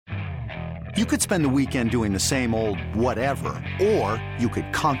You could spend the weekend doing the same old whatever, or you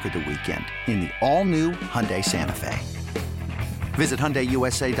could conquer the weekend in the all-new Hyundai Santa Fe. Visit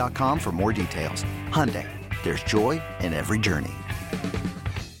HyundaiUSA.com for more details. Hyundai, there's joy in every journey.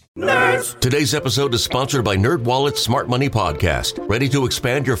 Nerds! Today's episode is sponsored by NerdWallet's Smart Money Podcast. Ready to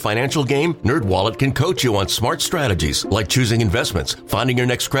expand your financial game? NerdWallet can coach you on smart strategies like choosing investments, finding your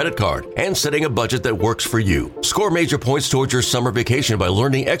next credit card, and setting a budget that works for you. Score major points towards your summer vacation by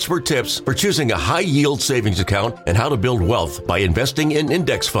learning expert tips for choosing a high-yield savings account and how to build wealth by investing in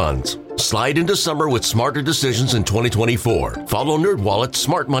index funds. Slide into summer with smarter decisions in 2024. Follow NerdWallet's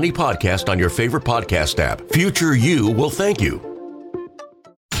Smart Money Podcast on your favorite podcast app. Future you will thank you.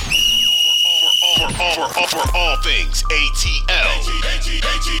 For all things ATL.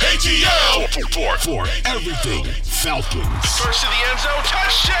 For everything Falcons. First to the end zone,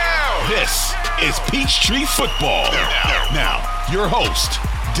 touchdown! This is Peachtree Football. Now, your host,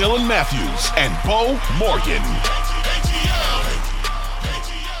 Dylan Matthews and Bo Morgan.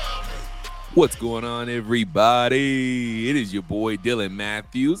 What's going on, everybody? It is your boy, Dylan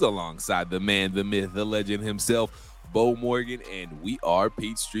Matthews, alongside the man, the myth, the legend himself, Bo Morgan, and we are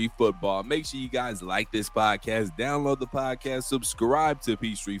Peachtree Football. Make sure you guys like this podcast, download the podcast, subscribe to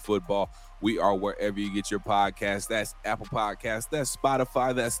Peachtree Football. We are wherever you get your podcast. That's Apple Podcasts, that's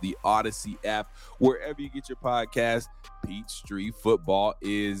Spotify, that's the Odyssey app. Wherever you get your podcast, Peachtree Football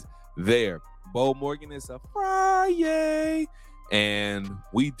is there. Bo Morgan, it's a Friday, and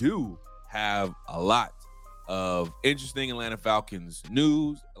we do have a lot of interesting Atlanta Falcons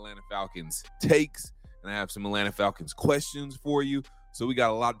news, Atlanta Falcons takes, and I have some Atlanta Falcons questions for you. So we got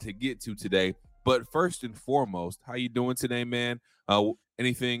a lot to get to today. But first and foremost, how you doing today, man?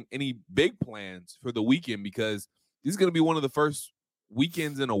 Any big plans for the weekend? Because this is going to be one of the first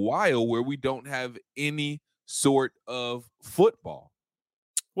weekends in a while where we don't have any sort of football.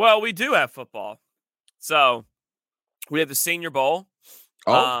 Well, we do have football. So we have the Senior Bowl.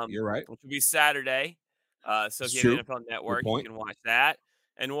 Oh, you're right. Which will be Saturday. So if you have NFL Network, you can watch that.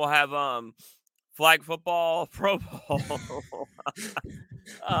 And we'll have flag football, Pro Bowl.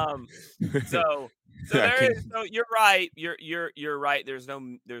 So you're right. You're right. There's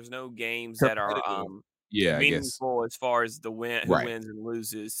no games that are meaningful as far as the win, who wins and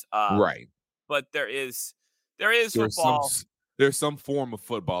loses. Right. But there's football. There's some form of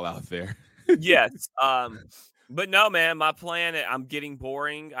football out there. Yes. But no, man, my plan, I'm getting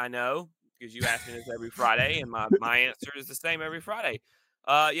boring. I know, because you ask me this every Friday, and my answer is the same every Friday.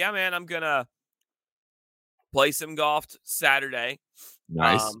 Yeah, man, I'm gonna play some golf Saturday.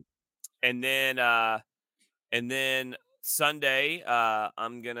 Nice. And then Sunday,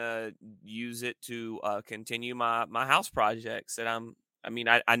 I'm gonna use it to continue my house projects. And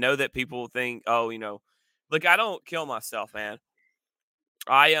I know that people think, look, I don't kill myself, man.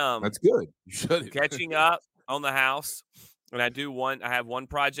 That's good. You should catching up on the house, and I have one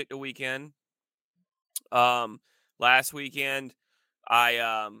project a weekend. Last weekend,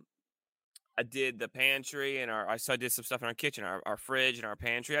 I did the pantry and I did some stuff in our kitchen, our fridge and our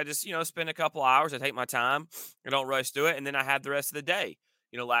pantry. I just, spend a couple hours. I take my time. I don't rush through it. And then I have the rest of the day.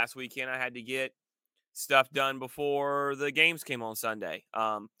 Last weekend I had to get stuff done before the games came on Sunday.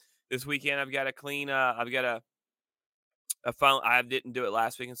 This weekend I've got to clean. I've got a phone. I didn't do it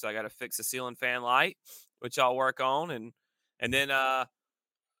last weekend, so I got to fix the ceiling fan light, which I'll work on. And then I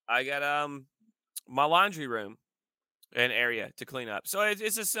got my laundry room an area to clean up. So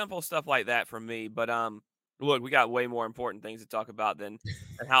it's just simple stuff like that for me. But look, we got way more important things to talk about than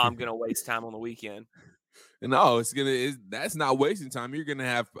how I'm going to waste time on the weekend. No, that's not wasting time. You're going to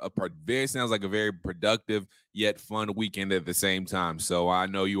have sounds like a very productive yet fun weekend at the same time. So I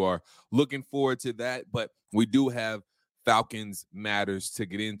know you are looking forward to that, but we do have Falcons matters to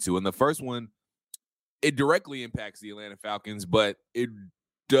get into. And the first one, it directly impacts the Atlanta Falcons, but it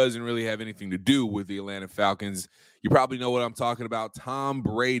doesn't really have anything to do with the Atlanta Falcons. You probably know what I'm talking about. Tom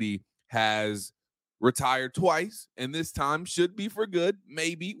Brady has retired twice, and this time should be for good.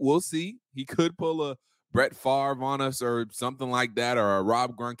 Maybe. We'll see. He could pull a Brett Favre on us or something like that, or a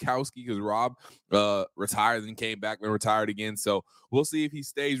Rob Gronkowski, because Rob retired and came back and retired again. So we'll see if he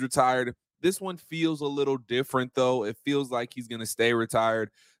stays retired. This one feels a little different, though. It feels like he's going to stay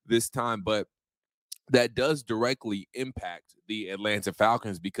retired this time, but that does directly impact the Atlanta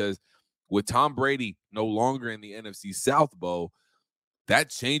Falcons, because with Tom Brady no longer in the NFC South, Bowl, that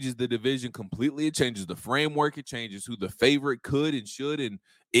changes the division completely. It changes the framework. It changes who the favorite could and should and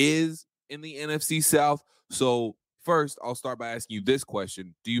is in the NFC South. So first, I'll start by asking you this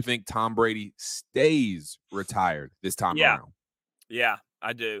question. Do you think Tom Brady stays retired this time around? Yeah,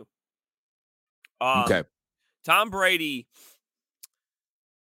 I do. Okay. Tom Brady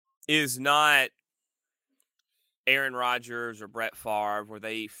is not Aaron Rodgers or Brett Favre, where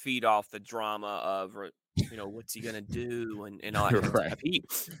they feed off the drama of, what's he going to do and all that kind of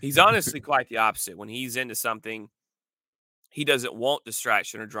stuff. He's honestly quite the opposite. When he's into something, he doesn't want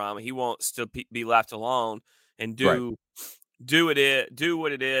distraction or drama. He wants to be left alone and do what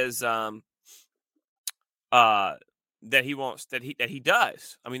it is that he wants, that he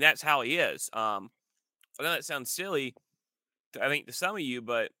does. I mean, that's how he is. I know that sounds silly, I think, to some of you,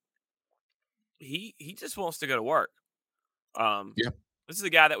 but he just wants to go to work. This is a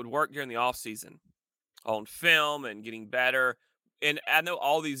guy that would work during the off season on film and getting better. And I know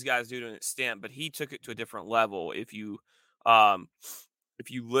all these guys do to an extent, but he took it to a different level. If you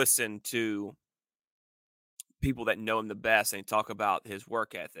listen to people that know him the best and talk about his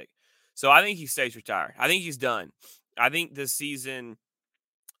work ethic. So I think he stays retired. I think he's done. I think this season,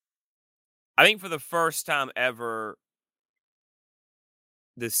 for the first time ever,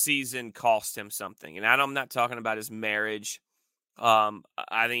 the season cost him something. And I'm not talking about his marriage. I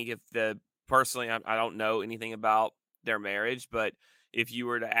think personally, I don't know anything about their marriage, but if you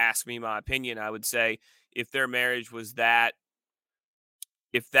were to ask me my opinion, I would say if their marriage was that,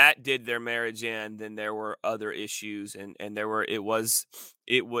 if that did their marriage in, then there were other issues, and that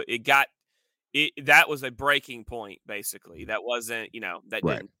was a breaking point, basically. That wasn't,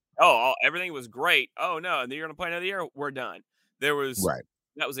 didn't, everything was great. Oh no, and you're going to play another year. We're done. That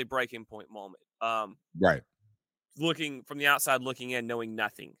was a breaking point moment. Looking from the outside, looking in, knowing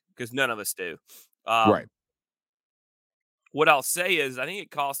nothing, because none of us do. What I'll say is, I think it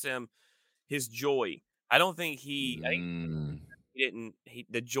cost him his joy. I don't think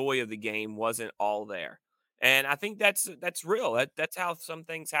the joy of the game wasn't all there. And I think that's real. That's how some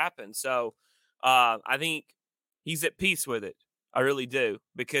things happen. So I think he's at peace with it. I really do,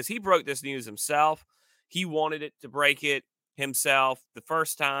 because he broke this news himself. He wanted it to break it himself the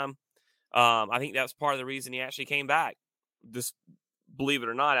first time. I think that was part of the reason he actually came back. Just believe it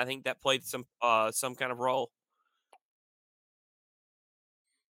or not, I think that played some kind of role.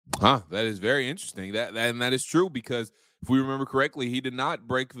 That is very interesting. That is true, because if we remember correctly, he did not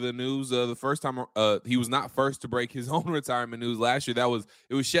break the news the first time. He was not first to break his own retirement news last year.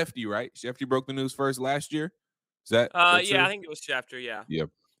 It was Shefty, right? Shefty broke the news first last year. Is that? Yeah, I think it was Schefter. Yeah.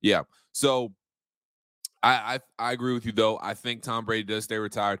 Yeah. So I agree with you, though. I think Tom Brady does stay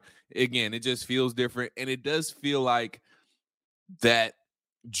retired. Again, it just feels different, and it does feel like that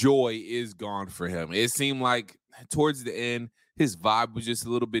joy is gone for him. It seemed like towards the end, his vibe was just a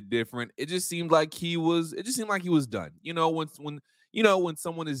little bit different. It just seemed like he was done. When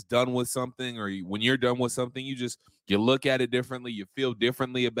someone is done with something, or when you're done with something, you look at it differently, you feel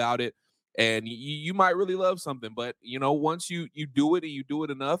differently about it, and you might really love something. But once you do it, and you do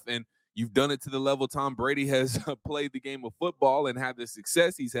it enough, and you've done it to the level Tom Brady has played the game of football and had the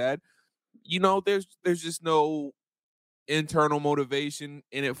success he's had, there's just no internal motivation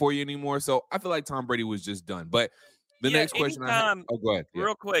in it for you anymore. So I feel like Tom Brady was just done. But the next question I have, go ahead.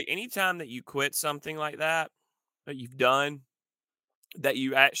 Real quick, anytime that you quit something like that you've done, that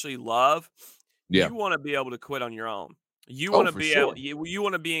you actually love, you want to be able to quit on your own. You want to be able, you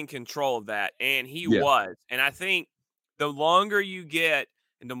want to be in control of that. And he was. And I think the longer you get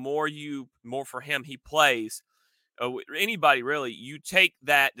and the more for him he plays, anybody really, you take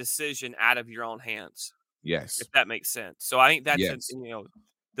that decision out of your own hands. Yes. If that makes sense. So I think that's,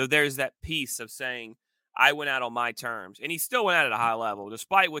 there's that piece of saying, I went out on my terms, and he still went out at a high level,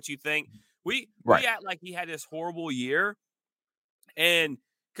 despite what you think. We act like he had this horrible year, and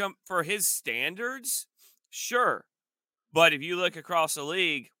come for his standards, sure. But if you look across the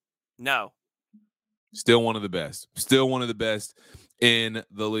league, no. Still one of the best in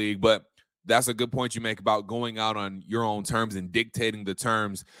the league. But that's a good point you make about going out on your own terms and dictating the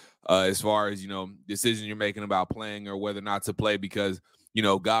terms as far as, decisions you're making about playing or whether or not to play, because,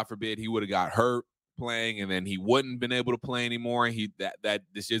 God forbid he would have got hurt playing and then he wouldn't been able to play anymore, and that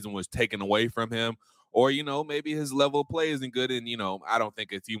decision was taken away from him, or maybe his level of play isn't good, and I don't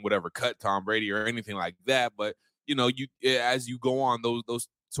think a team would ever cut Tom Brady or anything like that, but as you go on, those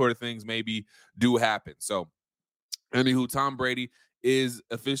sort of things maybe do happen. So anywho, Tom Brady is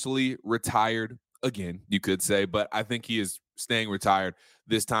officially retired again, you could say, but I think he is staying retired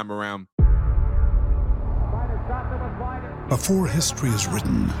this time around. Before history is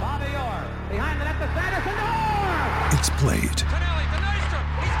written, it's played.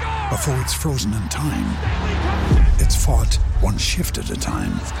 Before it's frozen in time, it's fought one shift at a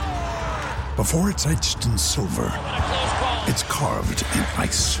time. Before it's etched in silver, it's carved in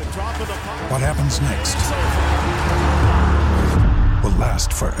ice. What happens next will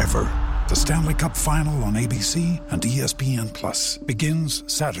last forever. The Stanley Cup Final on ABC and ESPN Plus begins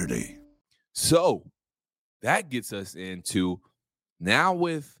Saturday. So that gets us into now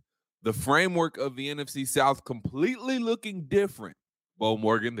with the framework of the NFC South completely looking different. Bo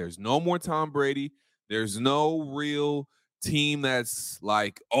Morgan, there's no more Tom Brady. There's no real team that's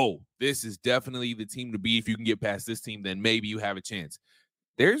like, oh, this is definitely the team to be. If you can get past this team, then maybe you have a chance.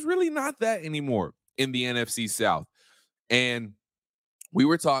 There's really not that anymore in the NFC South. And we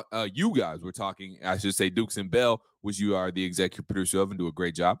were talking, you guys were talking, I should say, Dukes and Bell, which you are the executive producer of and do a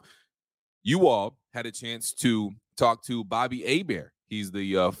great job. You all had a chance to talk to Bobby Hebert. He's the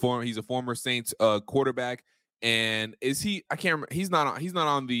he's a former Saints quarterback. And is he? I can't remember. He's not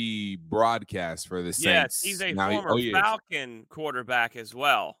on the broadcast for the Saints. Yes, he's a former Falcon quarterback as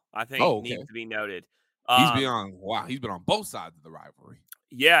well. I think needs to be noted. He's been on both sides of the rivalry.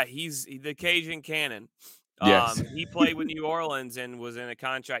 Yeah, he's the Cajun Cannon. Yes. He played with New Orleans and was in a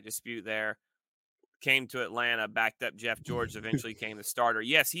contract dispute there. Came to Atlanta, backed up Jeff George, eventually came the starter.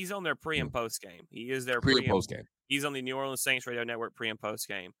 Yes, he's on their pre and post game. He is their pre and post game. He's on the New Orleans Saints radio network pre and post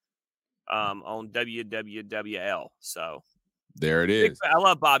game on WWWL. So there it is. I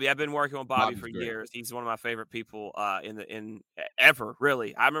love Bobby. I've been working with Bobby for years. He's one of my favorite people in ever,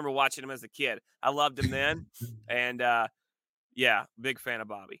 really. I remember watching him as a kid. I loved him then. And yeah, big fan of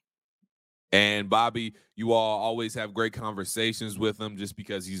Bobby. And Bobby, you all always have great conversations with him just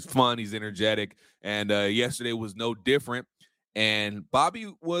because he's fun, he's energetic. And yesterday was no different. And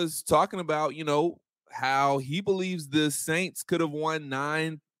Bobby was talking about, how he believes the Saints could have won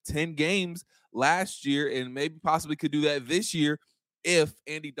 9-10 games last year and maybe possibly could do that this year if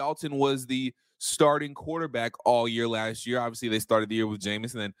Andy Dalton was the starting quarterback all year last year. Obviously, they started the year with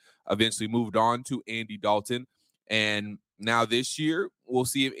Jameis and then eventually moved on to Andy Dalton. And now this year, we'll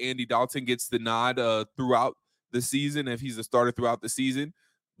see if Andy Dalton gets the nod throughout the season, if he's a starter throughout the season.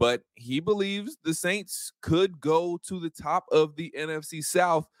 But he believes the Saints could go to the top of the NFC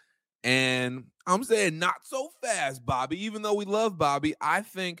South. And I'm saying not so fast, Bobby. Even though we love Bobby, I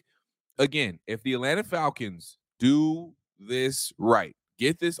think, again, if the Atlanta Falcons do this right,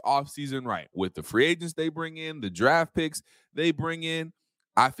 get this offseason right, with the free agents they bring in, the draft picks they bring in,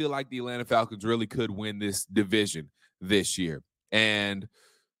 I feel like the Atlanta Falcons really could win this division this year. And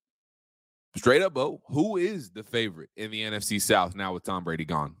straight up, Bo, who is the favorite in the NFC South now with Tom Brady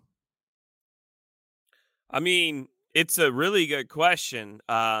gone? I mean, it's a really good question.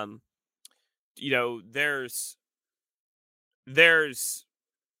 There's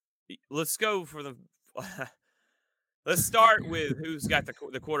let's go for the let's start with who's got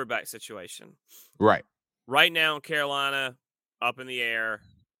the quarterback situation. Right now, Carolina up in the air.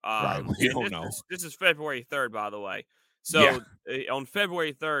 Right. We don't know. This is February 3rd, by the way. So on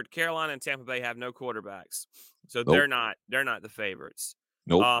February 3rd, Carolina and Tampa Bay have no quarterbacks. So they're not the favorites.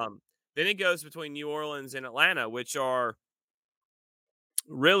 Nope. Then it goes between New Orleans and Atlanta, which are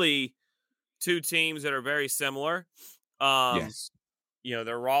really two teams that are very similar. Yes.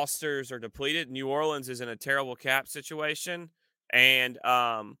 Their rosters are depleted. New Orleans is in a terrible cap situation. And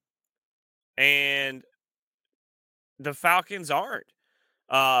the Falcons aren't.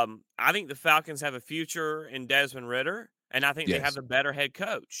 I think the Falcons have a future in Desmond Ridder, and I think they have a better head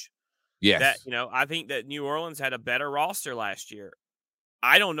coach. Yes. I think that New Orleans had a better roster last year.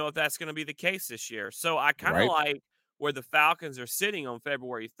 I don't know if that's going to be the case this year. So I kind of like where the Falcons are sitting on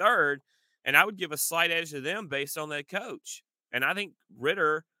February 3rd, and I would give a slight edge to them based on that coach. And I think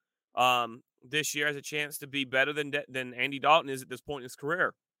Ridder this year has a chance to be better than Andy Dalton is at this point in his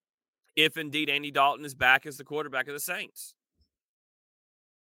career, if indeed Andy Dalton is back as the quarterback of the Saints.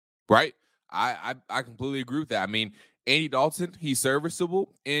 Right. I completely agree with that. I mean, Andy Dalton, he's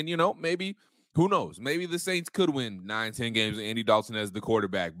serviceable. And, maybe, who knows? Maybe the Saints could win 9-10 games with Andy Dalton as the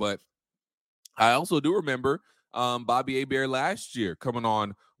quarterback. But I also do remember Bobby Hebert last year coming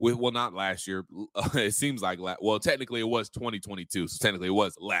on with, well, not last year. It seems like, technically it was 2022. So technically it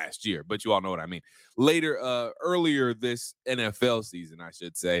was last year. But you all know what I mean. Earlier this NFL season, I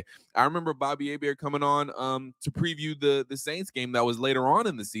should say. I remember Bobby Hebert coming on to preview the Saints game that was later on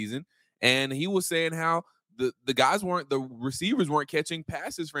in the season. And he was saying how the receivers weren't catching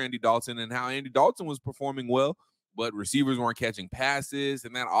passes for Andy Dalton and how Andy Dalton was performing well, but receivers weren't catching passes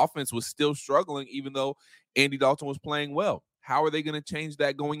and that offense was still struggling even though Andy Dalton was playing well. How are they going to change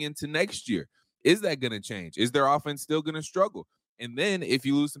that going into next year? Is that going to change? Is their offense still going to struggle? And then if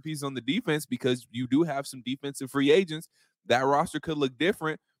you lose some pieces on the defense, because you do have some defensive free agents, that roster could look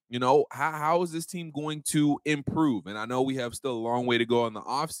different. How is this team going to improve? And I know we have still a long way to go in the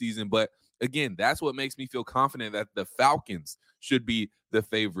offseason, but again, that's what makes me feel confident that the Falcons should be the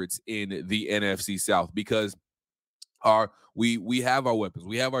favorites in the NFC South, because we have our weapons.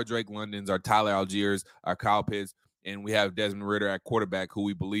 We have our Drake Londons, our Tyler Algiers, our Kyle Pitts, and we have Desmond Ridder at quarterback, who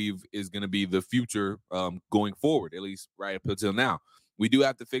we believe is going to be the future going forward, at least right up until now. We do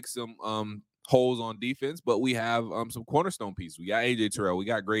have to fix some holes on defense, but we have some cornerstone pieces. We got AJ Terrell, we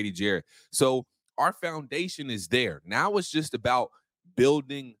got Grady Jarrett. So our foundation is there. Now it's just about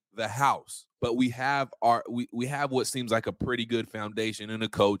building the house. But we have we have what seems like a pretty good foundation and a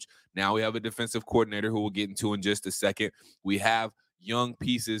coach. Now we have a defensive coordinator who we'll get into in just a second. We have young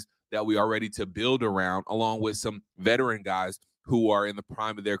pieces that we are ready to build around, along with some veteran guys who are in the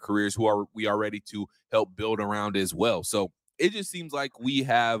prime of their careers, we are ready to help build around as well. So it just seems like we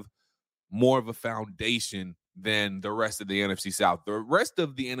have more of a foundation than the rest of the NFC South. The rest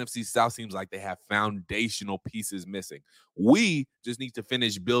of the NFC South seems like they have foundational pieces missing. We just need to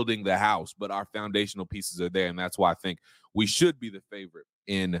finish building the house, but our foundational pieces are there, and that's why I think we should be the favorite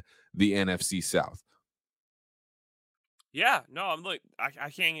in the NFC South. Yeah, no, I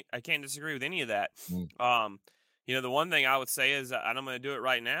can't disagree with any of that. The one thing I would say is, and I'm going to do it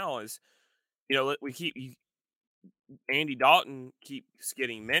right now, is, Andy Dalton keeps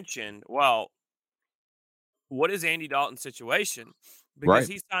getting mentioned. Well, what is Andy Dalton's situation? Because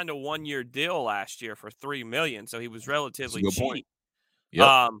he signed a 1-year deal last year for $3 million, so he was relatively cheap.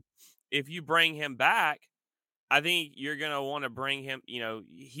 Yep. If you bring him back, I think you're going to want to bring him.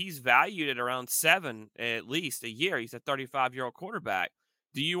 He's valued at around $7 at least a year. He's a 35-year-old quarterback.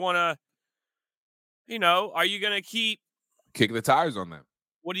 Do you want to? Are you going to keep kicking the tires on that?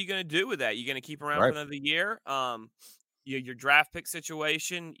 What are you going to do with that? You going to keep around for another year? Your draft pick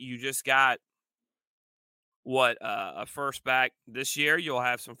situation. You just got a first back this year. You'll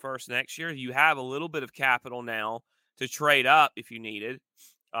have some first next year. You have a little bit of capital now to trade up if you needed.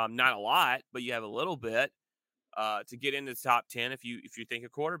 Not a lot, but you have a little bit to get into the top 10 if you think a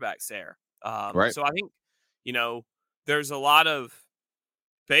quarterback's there. So I think there's a lot of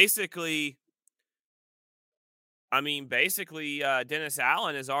basically Dennis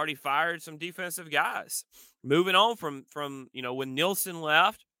Allen has already fired some defensive guys. Moving on from when Nielsen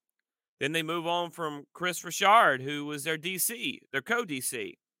left. Then they move on from Chris Richard, who was their DC, their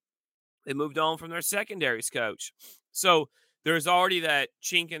co-DC. They moved on from their secondaries coach. So there's already that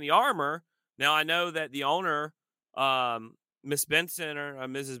chink in the armor. Now, I know that the owner, Miss Benson or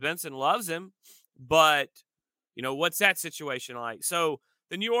Mrs. Benson, loves him, but, what's that situation like? So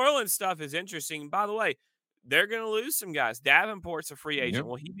the New Orleans stuff is interesting. By the way, they're going to lose some guys. Davenport's a free agent. Yep.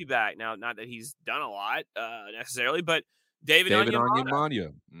 Will he be back? Now, not that he's done a lot necessarily, but David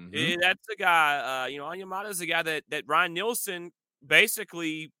Onyemata. That's the guy. Onyemata is the guy that Ryan Nielsen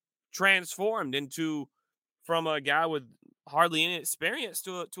basically transformed from a guy with hardly any experience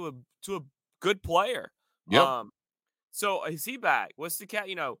to a good player. Yep. So is he back? What's the cat?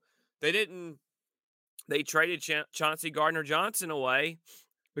 They traded Chauncey Gardner-Johnson away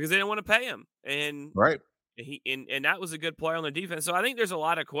because they didn't want to pay him, and and that was a good player on the defense. So I think there's a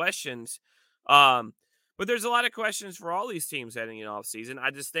lot of questions. But there's a lot of questions for all these teams heading in off season.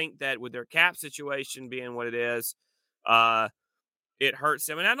 I just think that with their cap situation being what it is, it hurts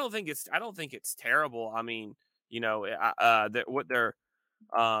them. And I don't think it's terrible. I mean, what their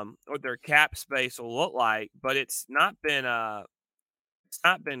cap space will look like, but it's not been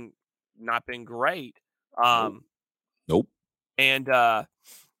great. Nope. And if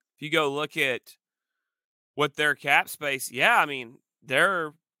you go look at what their cap space,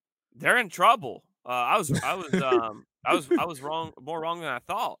 they're in trouble. I was more wrong than I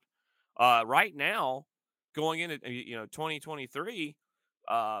thought. Right now, going into 2023,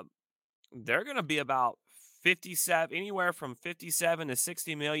 they're going to be about 57, anywhere from 57 to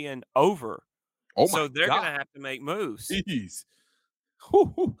 60 million over. So they're going to have to make moves. Jeez.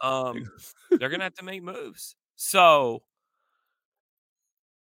 They're going to have to make moves. So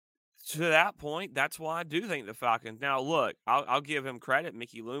to that point, that's why I do think the Falcons. Now, look, I'll give him credit.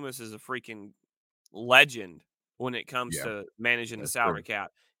 Mickey Loomis is a freaking legend when it comes to managing the salary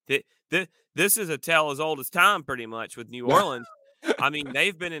cap. This is a tale as old as time, pretty much, with New Orleans. I mean,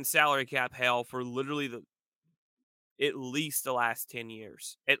 they've been in salary cap hell for literally at least the last 10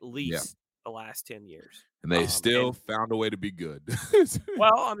 years. At least the last 10 years. And they still found a way to be good.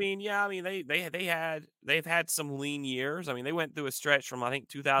 Well, they've had some lean years. I mean, they went through a stretch from, I think,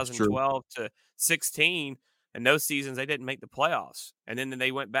 2012 to 16. And those seasons, they didn't make the playoffs. And then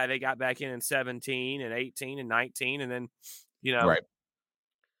they went back. They got back in 17 and 18 and 19. And then, Right.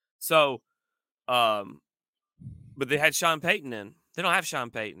 So, but they had Sean Payton in. They don't have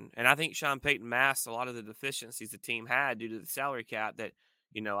Sean Payton. And I think Sean Payton masked a lot of the deficiencies the team had due to the salary cap that,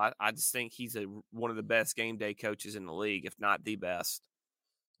 I just think he's one of the best game day coaches in the league, if not the best.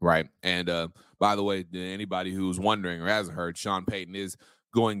 Right. And by the way, anybody who's wondering or hasn't heard, Sean Payton is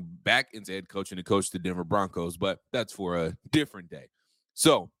going back into head coaching to coach the Denver Broncos, but that's for a different day.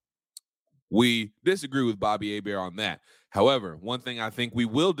 So we disagree with Bobby Hebert on that. However, one thing I think we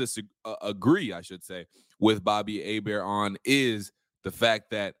will agree, I should say, with Bobby Hebert on is the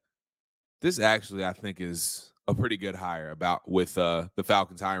fact that this actually, I think, is a pretty good hire with the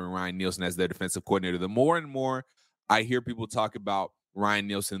Falcons hiring Ryan Nielsen as their defensive coordinator. The more and more I hear people talk about Ryan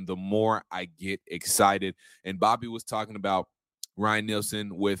Nielsen, the more I get excited. And Bobby was talking about Ryan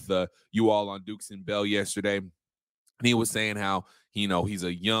Nielsen with you all on Dukes and Bell yesterday. And he was saying how, he's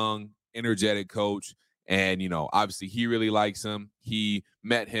a young, energetic coach. And, obviously he really likes him. He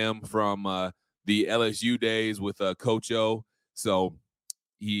met him from the LSU days with Coach O. So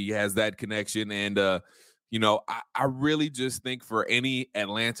he has that connection. And, I really just think for any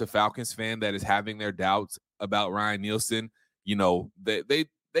Atlanta Falcons fan that is having their doubts about Ryan Nielsen,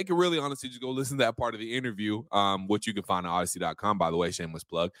 they can really honestly just go listen to that part of the interview, which you can find on Odyssey.com, by the way, shameless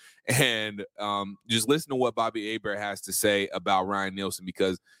plug, and just listen to what Bobby Hebert has to say about Ryan Nielsen,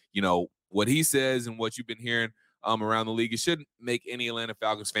 because, what he says and what you've been hearing around the league, it shouldn't make any Atlanta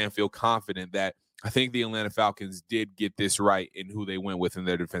Falcons fan feel confident that I think the Atlanta Falcons did get this right in who they went with in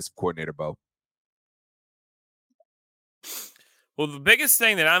their defensive coordinator, Bo. Well, the biggest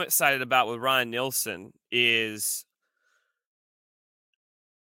thing that I'm excited about with Ryan Nielsen is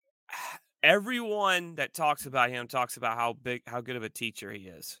everyone that talks about him talks about how good of a teacher he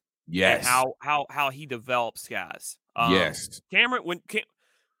is. Yes. And how he develops guys. Yes.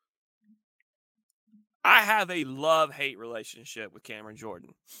 I have a love-hate relationship with Cameron Jordan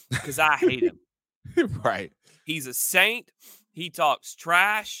because I hate him. Right. He's a saint. He talks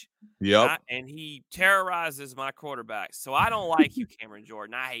trash. Yep. And he terrorizes my quarterbacks. So I don't like you, Cameron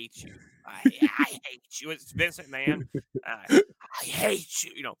Jordan. I hate you. I hate you. It's Vincent, man. I hate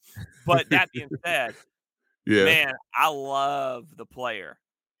you. But that being said, man, I love the player.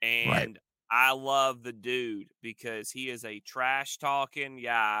 And I love the dude because he is a trash talking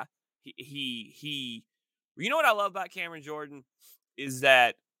guy. He you know what I love about Cameron Jordan is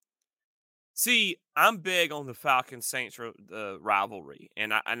that, see, I'm big on the Falcons-Saints rivalry,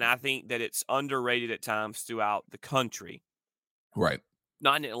 and I think that it's underrated at times throughout the country. Right.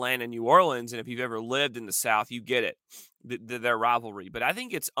 Not in Atlanta, New Orleans, and if you've ever lived in the South, you get it, their rivalry. But I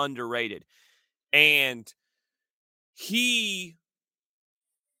think it's underrated. And he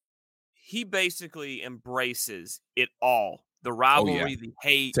basically embraces it all. The rivalry, the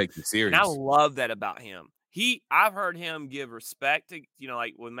hate. Take it serious. And I love that about him. I've heard him give respect to,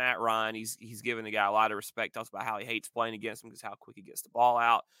 like with Matt Ryan, he's given the guy a lot of respect. Talks about how he hates playing against him because how quick he gets the ball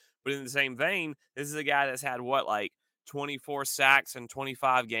out. But in the same vein, this is a guy that's had 24 sacks in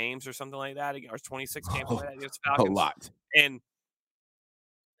 25 games or something like that, or 26 games like that against Falcons. A lot. And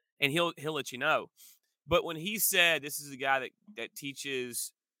he'll let you know. But when he said this is a guy that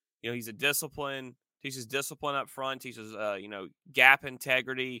teaches, he's a teaches discipline up front, teaches gap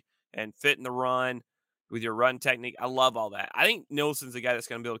integrity and fit in the run with your run technique. I love all that. I think Nielsen's a guy that's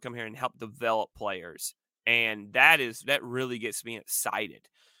going to be able to come here and help develop players. And that really gets me excited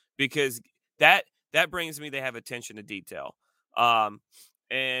because that brings me, they have attention to detail. And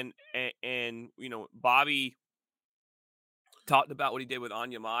Bobby talked about what he did with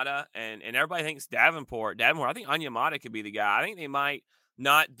Onyemata, and everybody thinks Davenport. I think Onyemata could be the guy. I think they might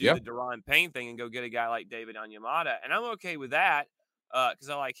not do the Daron Payne thing and go get a guy like David Onyemata. And I'm okay with that because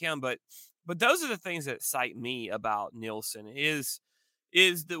I like him. But those are the things that excite me about Nielsen is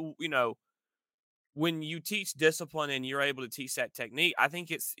the, when you teach discipline and you're able to teach that technique, I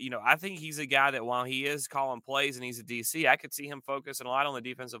think I think he's a guy that while he is calling plays and he's a DC, I could see him focusing a lot on the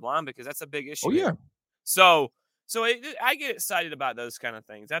defensive line because that's a big issue. Oh, yeah. So I get excited about those kind of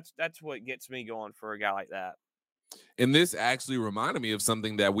things. That's what gets me going for a guy like that. And this actually reminded me of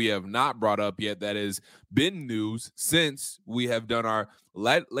something that we have not brought up yet that has been news since we have done our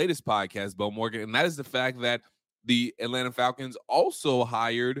latest podcast, Bo Morgan, and that is the fact that the Atlanta Falcons also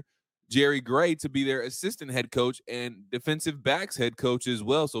hired Jerry Gray to be their assistant head coach and defensive backs head coach as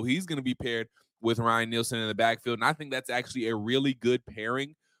well. So he's going to be paired with Ryan Nielsen in the backfield. And I think that's actually a really good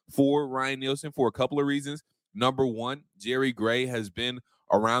pairing for Ryan Nielsen for a couple of reasons. Number one, Jerry Gray has been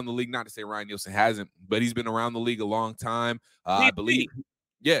around the league. Not to say Ryan Nielsen hasn't, but he's been around the league a long time. I believe.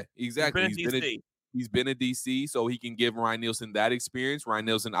 Yeah, exactly. He's been a DC, so he can give Ryan Nielsen that experience. Ryan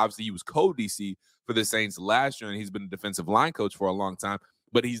Nielsen, obviously, he was co-DC for the Saints last year, and he's been a defensive line coach for a long time,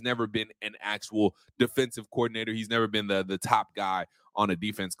 but he's never been an actual defensive coordinator. He's never been the top guy on a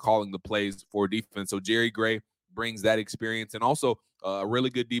defense calling the plays for defense. So Jerry Gray brings that experience, and also a really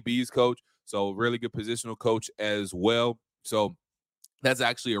good DBs coach, so really good positional coach as well. So that's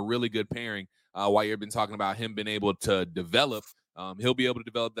actually a really good pairing. While you've been talking about him being able to develop, he'll be able to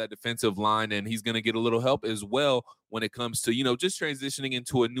develop that defensive line, and he's going to get a little help as well when it comes to, just transitioning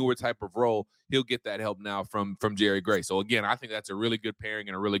into a newer type of role. He'll get that help now from Jerry Gray. So again, I think that's a really good pairing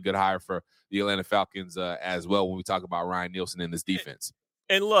and a really good hire for the Atlanta Falcons as well when we talk about Ryan Nielsen in this defense.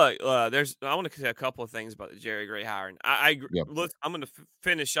 And look, I want to say a couple of things about the Jerry Gray hiring. I agree. Yep. Look, I'm going to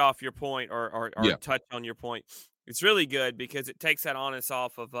finish off your point or touch on your point. It's really good because it takes that onus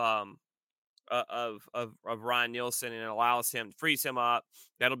off of Ryan Nielsen, and it frees him up.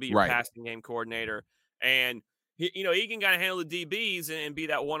 That'll be your passing game coordinator, and he can kind of handle the DBs and be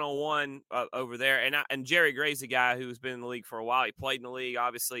that one-on-one over there. And Jerry Gray's a guy who's been in the league for a while. He played in the league,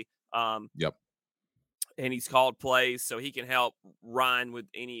 obviously. Yep. And he's called plays, so he can help Ryan with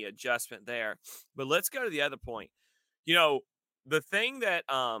any adjustment there. But let's go to the other point. The thing that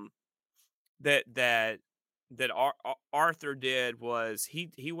Arthur did was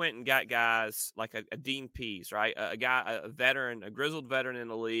he went and got guys like a Dean Pease, right? A veteran, a grizzled veteran in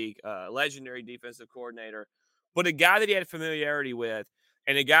the league, a legendary defensive coordinator, but a guy that he had familiarity with,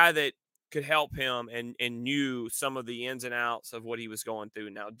 and a guy that could help him and knew some of the ins and outs of what he was going through.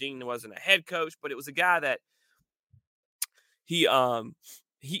 Now, Dean wasn't a head coach, but it was a guy that he how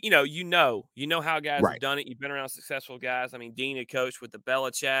guys have done it. You've been around successful guys. I mean, Dean had coached with the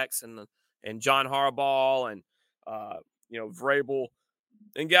Belichicks and John Harbaugh and Vrabel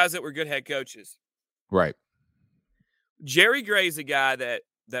and guys that were good head coaches. Right. Jerry Gray's a guy that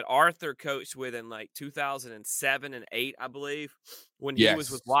Arthur coached with in like 2007 and 8, I believe, when he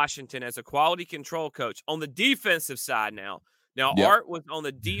was with Washington as a quality control coach on the defensive side. Now Art was on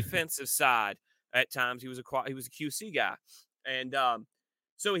the defensive side at times. He was a QC guy, and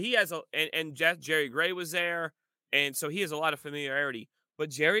so he has and Jerry Gray was there, and so he has a lot of familiarity.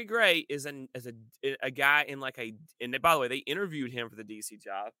 But Jerry Gray is a guy in and by the way, they interviewed him for the DC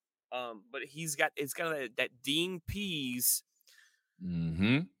job, but it's kind of that Dean Pease.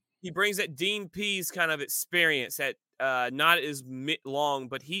 Mm-hmm. He brings that Dean Pease kind of experience that not as long,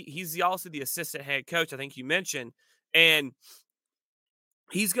 but he's also the assistant head coach, I think you mentioned, and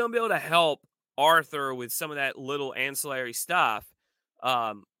he's going to be able to help Arthur with some of that little ancillary stuff,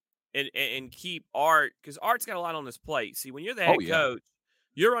 and keep Art, because Art's got a lot on his plate. See, when you're the head coach,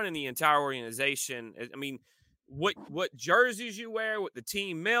 you're running the entire organization. I mean, what jerseys you wear, what the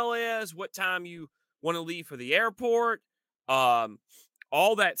team meal is, what time you want to leave for the airport.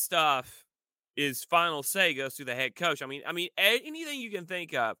 All that stuff is final say goes through the head coach. I mean, anything you can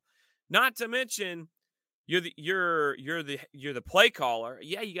think of. Not to mention, you're the play caller.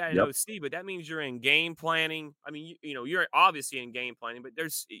 Yeah, you got to know Steve, but that means you're in game planning. I mean, you're obviously in game planning, but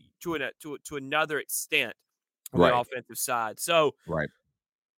there's to another extent on the offensive side. So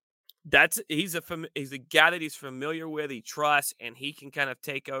he's a guy that he's familiar with, he trusts, and he can kind of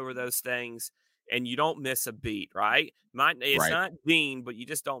take over those things. And you don't miss a beat, right? It's not Dean, but you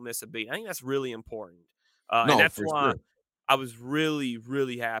just don't miss a beat. I think that's really important. And that's why I was really,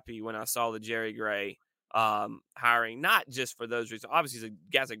 really happy when I saw the Jerry Gray hiring, not just for those reasons. Obviously, the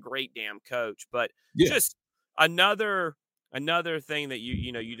guy's a great damn coach, but just another thing that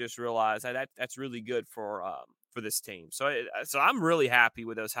you just realize that's really good for this team. So I'm really happy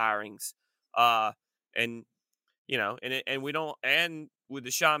with those hirings, and with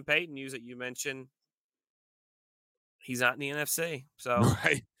the Sean Payton news that you mentioned, he's not in the NFC. So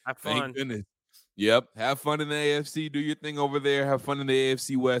have fun. Thank goodness. Yep. Have fun in the AFC. Do your thing over there. Have fun in the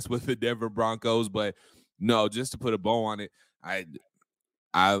AFC West with the Denver Broncos. But no, just to put a bow on it, I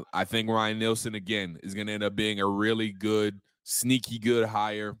think Ryan Nielsen, again, is going to end up being a really good, sneaky good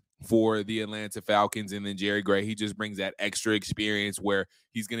hire for the Atlanta Falcons. And then Jerry Gray, he just brings that extra experience where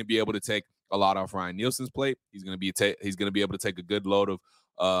he's going to be able to take a lot off Ryan Nielsen's plate. He's going to be able to take a good load of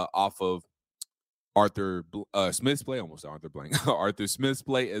off of Arthur Smith's plate, almost Arthur Blank, Arthur Smith's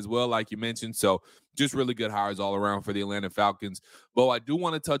plate as well, like you mentioned. So just really good hires all around for the Atlanta Falcons. But I do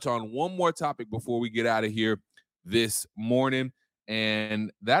want to touch on one more topic before we get out of here this morning,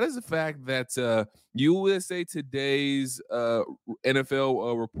 and that is the fact that USA Today's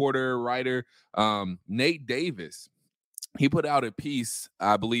NFL reporter, writer, Nate Davis, he put out a piece,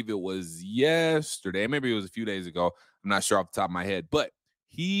 I believe it was yesterday, maybe it was a few days ago. I'm not sure off the top of my head, but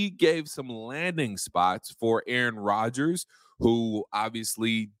he gave some landing spots for Aaron Rodgers, who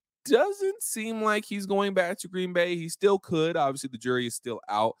obviously doesn't seem like he's going back to Green Bay. He still could. Obviously, the jury is still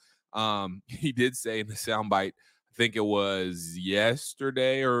out. He did say in the soundbite, I think it was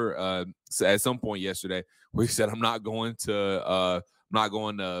yesterday or at some point yesterday, where he said, I'm not going to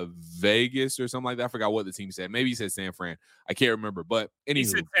Vegas or something like that. I forgot what the team said. Maybe he said San Fran. I can't remember. But anywho, he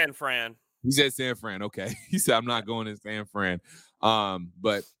said San Fran. He said San Fran. Okay. He said, I'm not going to San Fran.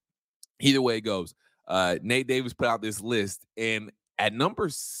 But either way it goes, Nate Davis put out this list, and at number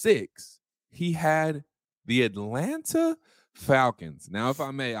 6, he had the Atlanta Falcons. Now, if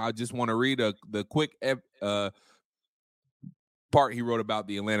I may, I just want to read the quick part he wrote about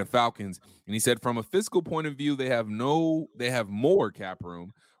the Atlanta Falcons, and he said, from a fiscal point of view, they have more cap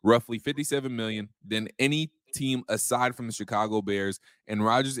room, roughly $57 million, than any team aside from the Chicago Bears, and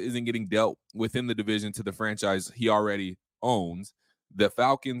Rodgers isn't getting dealt within the division to the franchise he already owns. The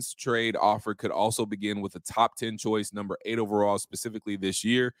Falcons trade offer could also begin with a top 10 choice, number 8 overall, specifically this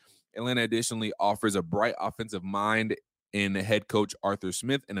year. Atlanta additionally offers a bright offensive mind in head coach Arthur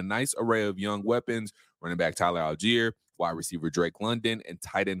Smith and a nice array of young weapons, running back Tyler Algier, wide receiver Drake London, and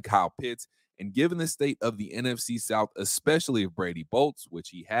tight end Kyle Pitts. And given the state of the NFC South, especially if Brady bolts, which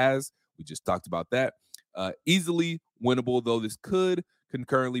he has, we just talked about that, easily winnable, though this could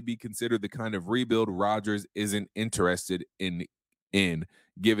concurrently be considered the kind of rebuild Rodgers isn't interested in,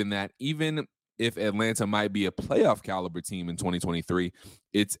 given that even if Atlanta might be a playoff caliber team in 2023,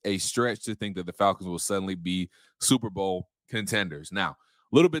 it's a stretch to think that the Falcons will suddenly be Super Bowl contenders. Now,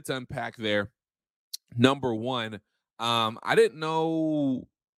 a little bit to unpack there. Number one, I didn't know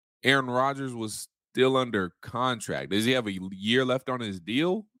Aaron Rodgers was still under contract. Does he have a year left on his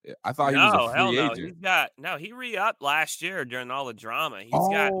deal? I thought he was a free agent. He re-upped last year during all the drama.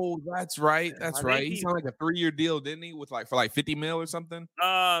 That's right. That's right. He signed like a 3-year deal, didn't he? For like 50 mil or something.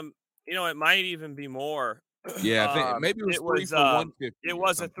 It might even be more. Yeah, I think maybe it was 3 for 150. It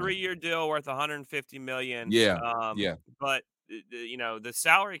was a 3-year deal worth $150 million. Yeah. But the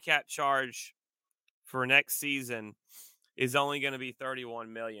salary cap charge for next season is only going to be $31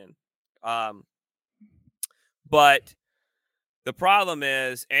 million. But the problem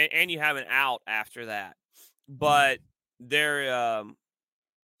is, and you have an out after that. But the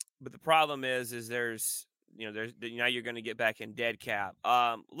problem is there's now you're going to get back in dead cap.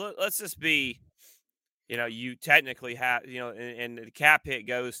 Let's just be, you technically have, and the cap hit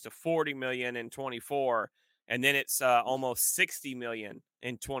goes to $40 million in 24, and then it's almost $60 million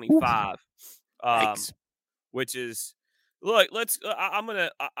in 25. Which is, look,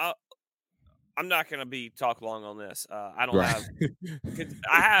 I'm not going to be talk long on this. I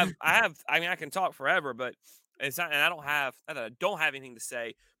can talk forever, but it's not, and I don't have anything to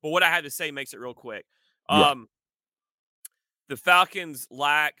say, but what I have to say makes it real quick. The Falcons'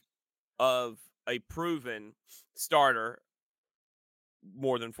 lack of a proven starter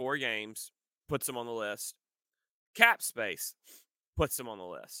more than 4 games puts them on the list. Cap space puts them on the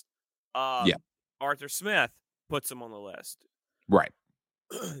list. Arthur Smith puts them on the list. Right.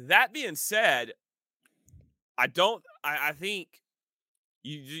 That being said, I think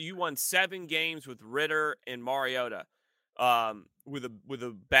you won 7 games with Ritter and Mariota, with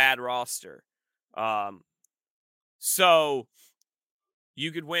a bad roster. So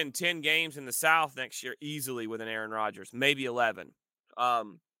you could win 10 games in the South next year easily with an Aaron Rodgers, maybe 11.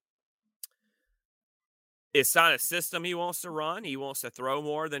 It's not a system he wants to run. He wants to throw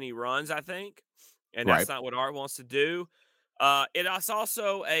more than he runs, I think. And that's not what Art wants to do. It's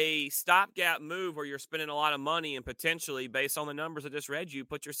also a stopgap move where you're spending a lot of money and potentially, based on the numbers I just read you,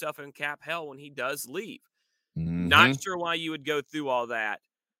 put yourself in cap hell when he does leave. Mm-hmm. Not sure why you would go through all that.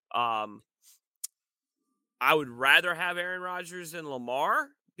 I would rather have Aaron Rodgers than Lamar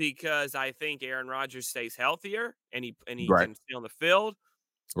because I think Aaron Rodgers stays healthier and he can stay on the field.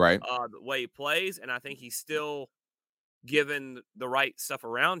 Right. The way he plays, and I think he's still given the right stuff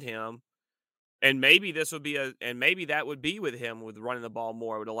around him. And maybe that would be with him with running the ball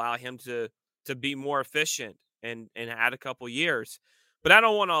more. It would allow him to be more efficient and add a couple years. But I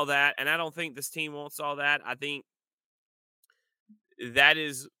don't want all that, and I don't think this team wants all that. I think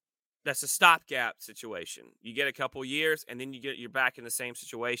that's a stopgap situation. You get a couple years, and then you're back in the same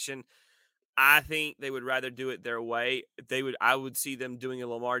situation. I think they would rather do it their way. I would see them doing a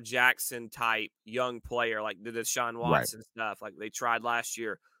Lamar Jackson type young player like the Deshaun Watson stuff, like they tried last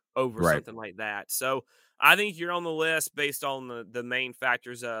year over something like that. So I think you're on the list based on the main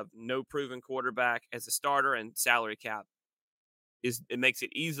factors of no proven quarterback as a starter and salary cap. It makes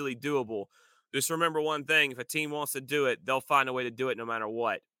it easily doable. Just remember one thing: if a team wants to do it, they'll find a way to do it no matter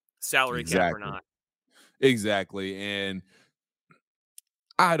what, salary cap or not. Exactly, and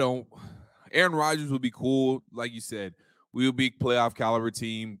Aaron Rodgers would be cool. Like you said, we would be a playoff caliber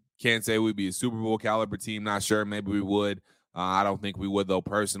team. Can't say we'd be a Super Bowl caliber team. Not sure. Maybe we would. I don't think we would, though,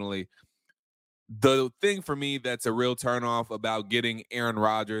 personally. The thing for me that's a real turnoff about getting Aaron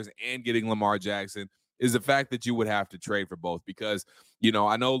Rodgers and getting Lamar Jackson is the fact that you would have to trade for both because,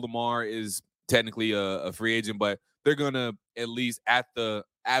 I know Lamar is technically a free agent, but they're going to at least, at the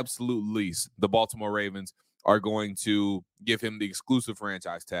absolute least, the Baltimore Ravens are going to give him the exclusive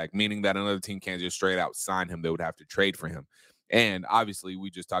franchise tag, meaning that another team can't just straight out sign him. They would have to trade for him. And obviously, we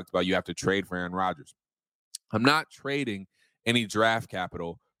just talked about you have to trade for Aaron Rodgers. I'm not trading any draft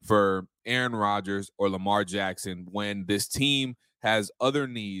capital for Aaron Rodgers or Lamar Jackson when this team has other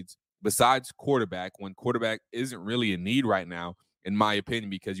needs besides quarterback, when quarterback isn't really a need right now, in my opinion,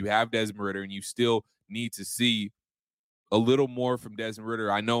 because you have Desmond Ridder and you still need to see a little more from Desmond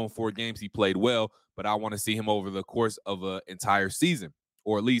Ridder. I know in 4 games he played well, but I want to see him over the course of an entire season,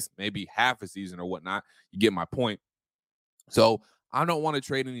 or at least maybe half a season or whatnot. You get my point. So I don't want to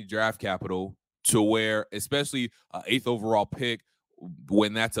trade any draft capital to where, especially an 8th overall pick,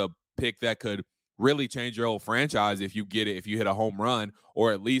 when that's a pick that could really change your whole franchise if you get it, if you hit a home run,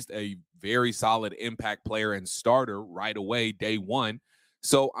 or at least a very solid impact player and starter right away, day one.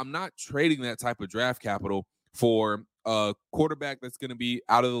 So I'm not trading that type of draft capital for a quarterback that's going to be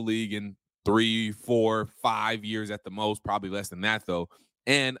out of the league in 3, 4, 5 years at the most, probably less than that though.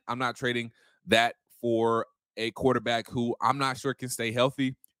 And I'm not trading that for a quarterback who I'm not sure can stay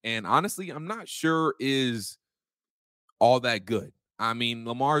healthy. And honestly, I'm not sure is all that good. I mean,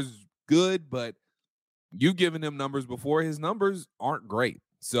 Lamar's good, but you've given him numbers before. His numbers aren't great.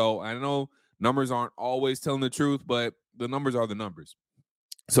 So I know numbers aren't always telling the truth, but the numbers are the numbers.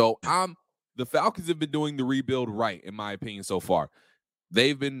 So the Falcons have been doing the rebuild right, in my opinion, so far.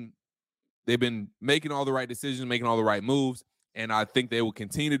 They've been making all the right decisions, making all the right moves, and I think they will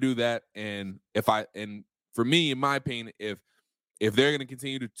continue to do that. And for me, in my opinion, if they're going to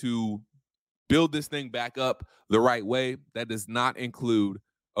continue to build this thing back up the right way, that does not include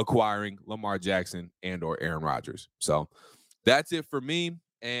acquiring Lamar Jackson and or Aaron Rodgers. So that's it for me,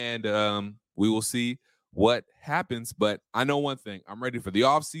 and we will see what happens. But I know one thing. I'm ready for the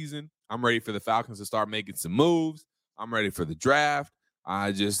offseason. I'm ready for the Falcons to start making some moves. I'm ready for the draft.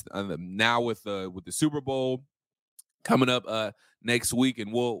 I just now with the Super Bowl coming up next week,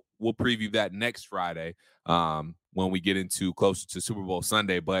 and we'll preview that next Friday when we get into closer to Super Bowl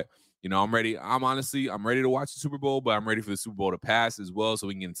Sunday. But I'm ready. I'm ready to watch the Super Bowl, but I'm ready for the Super Bowl to pass as well, so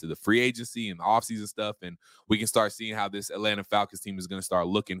we can get into the free agency and the offseason stuff, and we can start seeing how this Atlanta Falcons team is going to start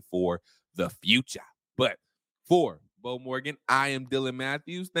looking for the future. But for Bo Morgan, I am Dylan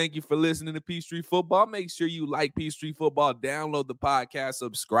Matthews. Thank you for listening to Peach Street Football. Make sure you like Peach Street Football, download the podcast,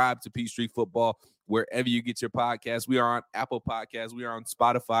 subscribe to Peach Street Football wherever you get your podcasts. We are on Apple Podcasts. We are on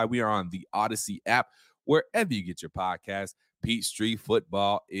Spotify. We are on the Odyssey app. Wherever you get your podcast, Peach Street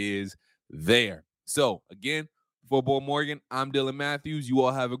Football is there. So, again, for Bo Morgan, I'm Dylan Matthews. You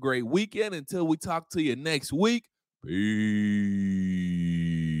all have a great weekend. Until we talk to you next week, peace.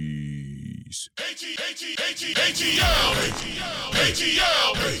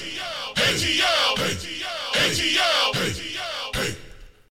 ATL.